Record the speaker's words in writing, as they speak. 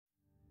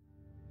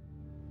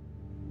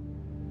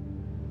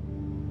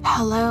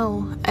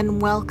Hello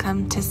and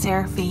welcome to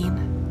Serraphine.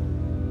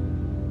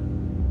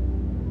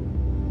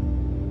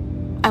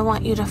 I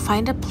want you to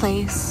find a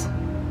place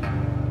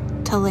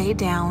to lay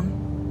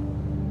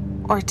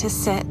down or to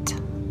sit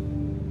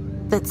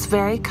that's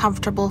very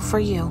comfortable for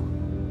you.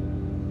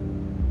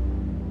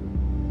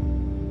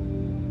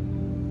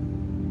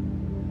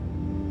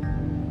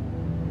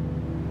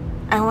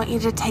 I want you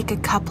to take a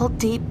couple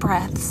deep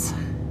breaths.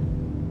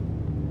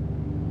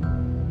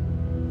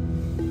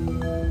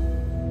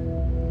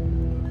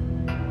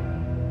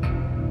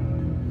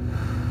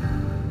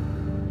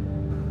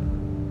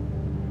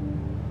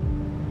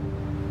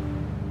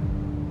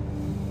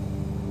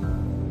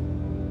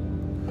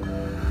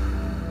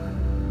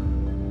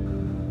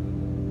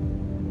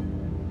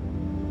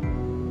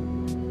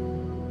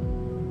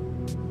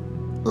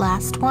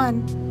 Last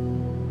one.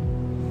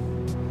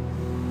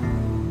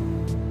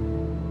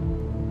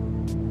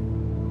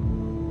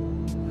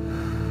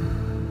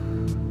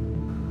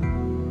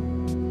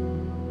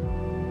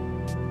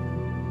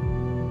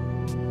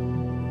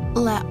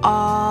 Let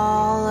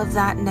all of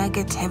that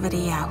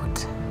negativity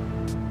out.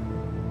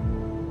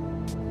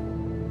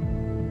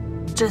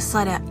 Just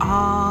let it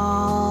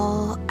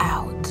all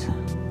out.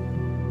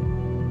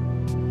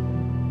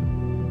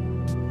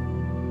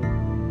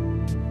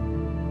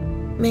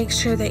 Make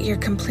sure that you're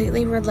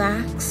completely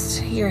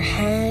relaxed, your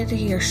head,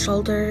 your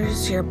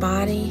shoulders, your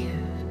body,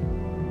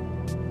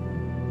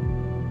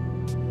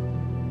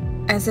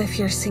 as if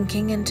you're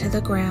sinking into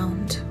the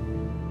ground.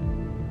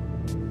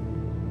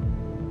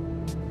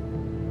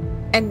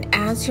 And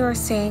as you're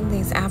saying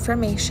these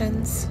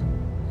affirmations,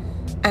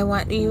 I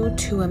want you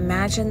to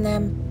imagine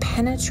them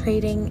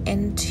penetrating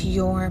into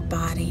your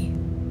body,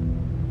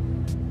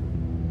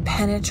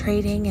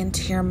 penetrating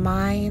into your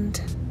mind,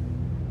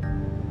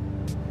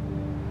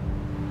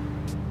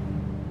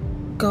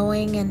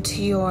 going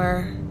into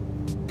your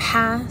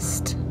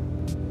past,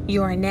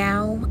 your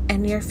now,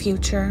 and your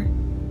future.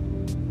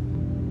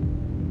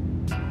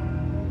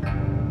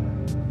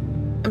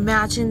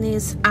 Imagine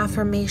these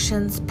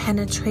affirmations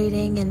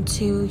penetrating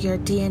into your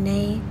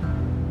DNA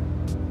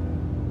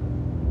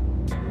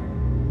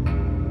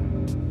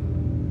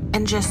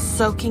and just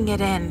soaking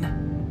it in.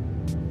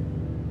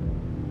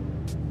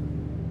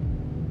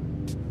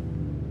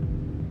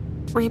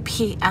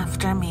 Repeat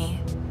after me.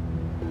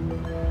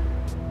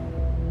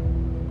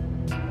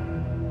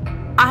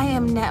 I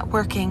am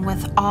networking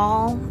with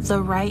all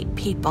the right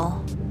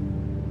people.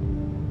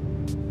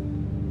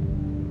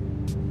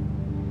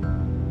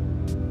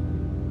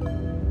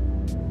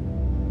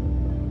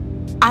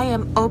 I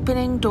am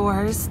opening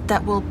doors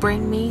that will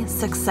bring me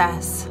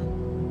success.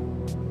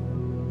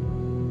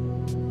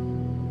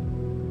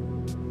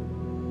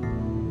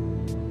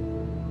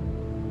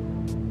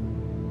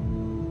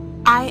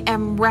 I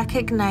am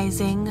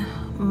recognizing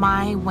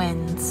my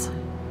wins.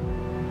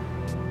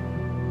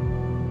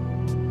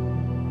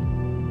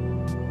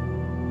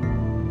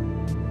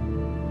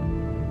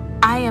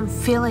 I am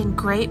feeling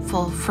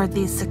grateful for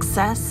the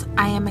success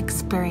I am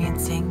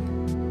experiencing.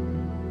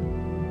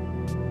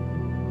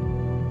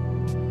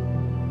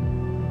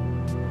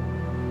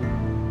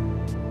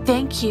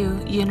 Thank you,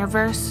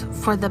 universe,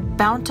 for the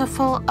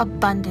bountiful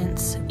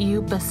abundance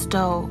you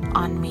bestow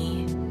on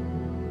me.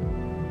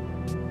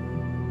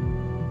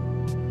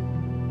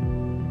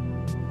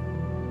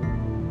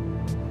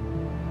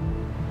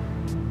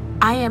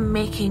 I am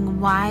making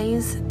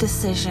wise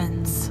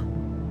decisions.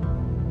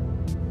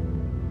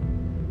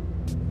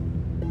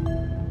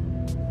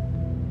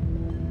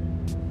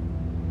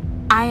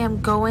 I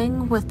am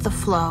going with the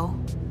flow.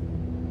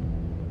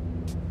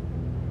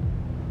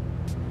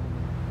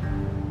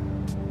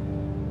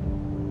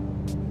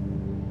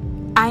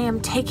 I am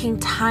taking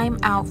time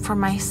out for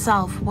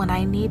myself when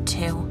I need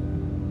to.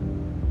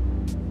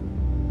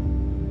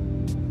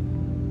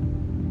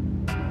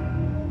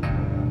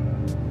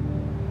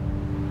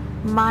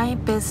 My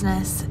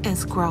business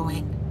is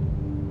growing.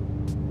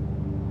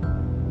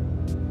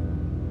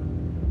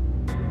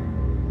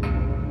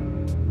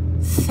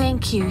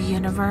 Thank you,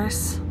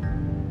 universe.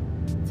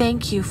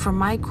 Thank you for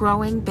my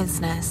growing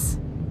business.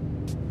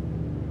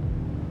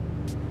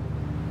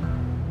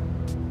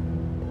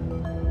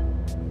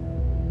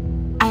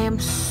 I am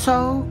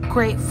so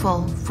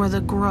grateful for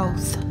the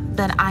growth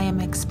that I am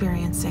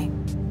experiencing.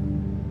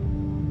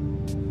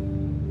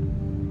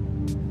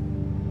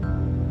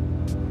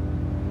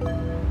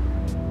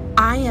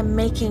 I am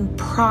making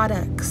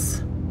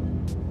products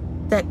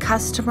that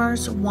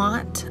customers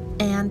want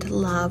and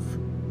love.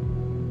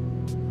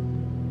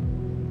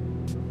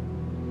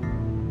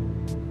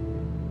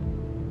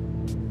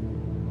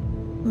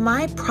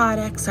 My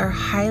products are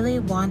highly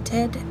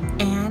wanted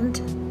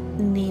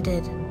and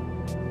needed.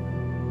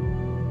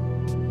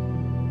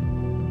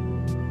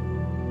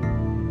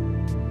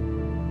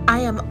 I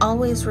am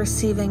always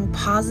receiving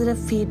positive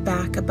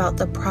feedback about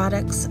the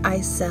products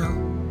I sell.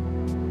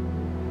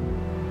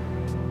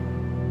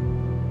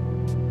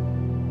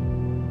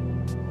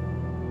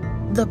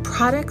 The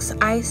products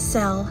I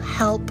sell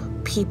help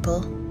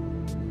people.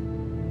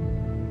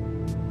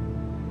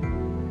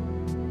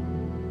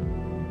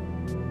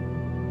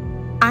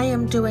 I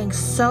am doing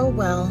so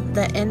well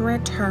that in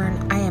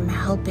return I am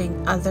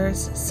helping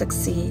others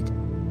succeed.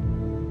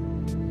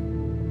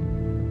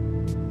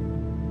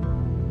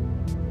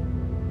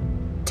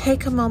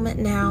 Take a moment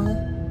now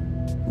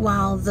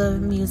while the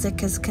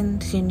music is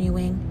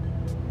continuing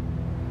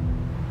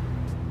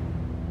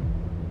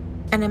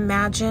and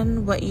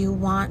imagine what you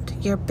want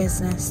your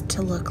business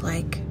to look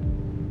like.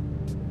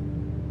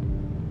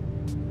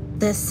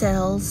 The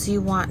sales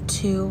you want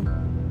to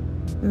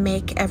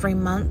make every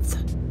month,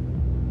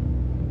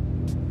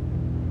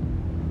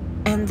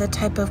 and the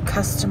type of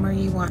customer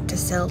you want to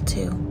sell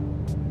to.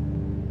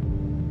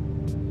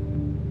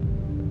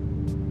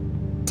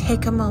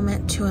 Take a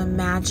moment to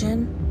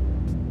imagine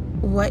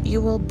what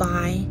you will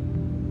buy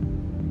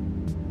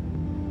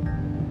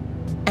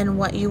and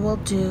what you will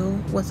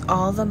do with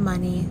all the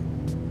money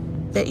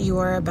that you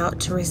are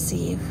about to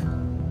receive.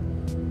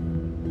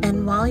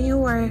 And while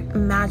you are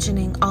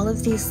imagining all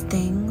of these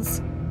things,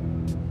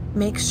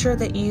 make sure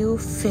that you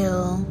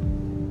feel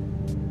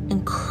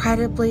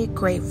incredibly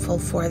grateful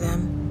for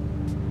them,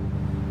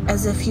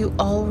 as if you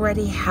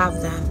already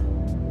have them.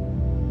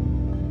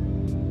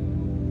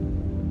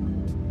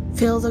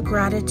 Feel the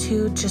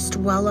gratitude just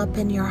well up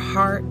in your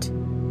heart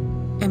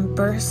and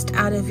burst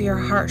out of your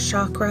heart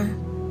chakra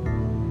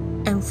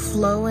and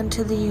flow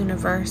into the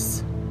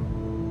universe.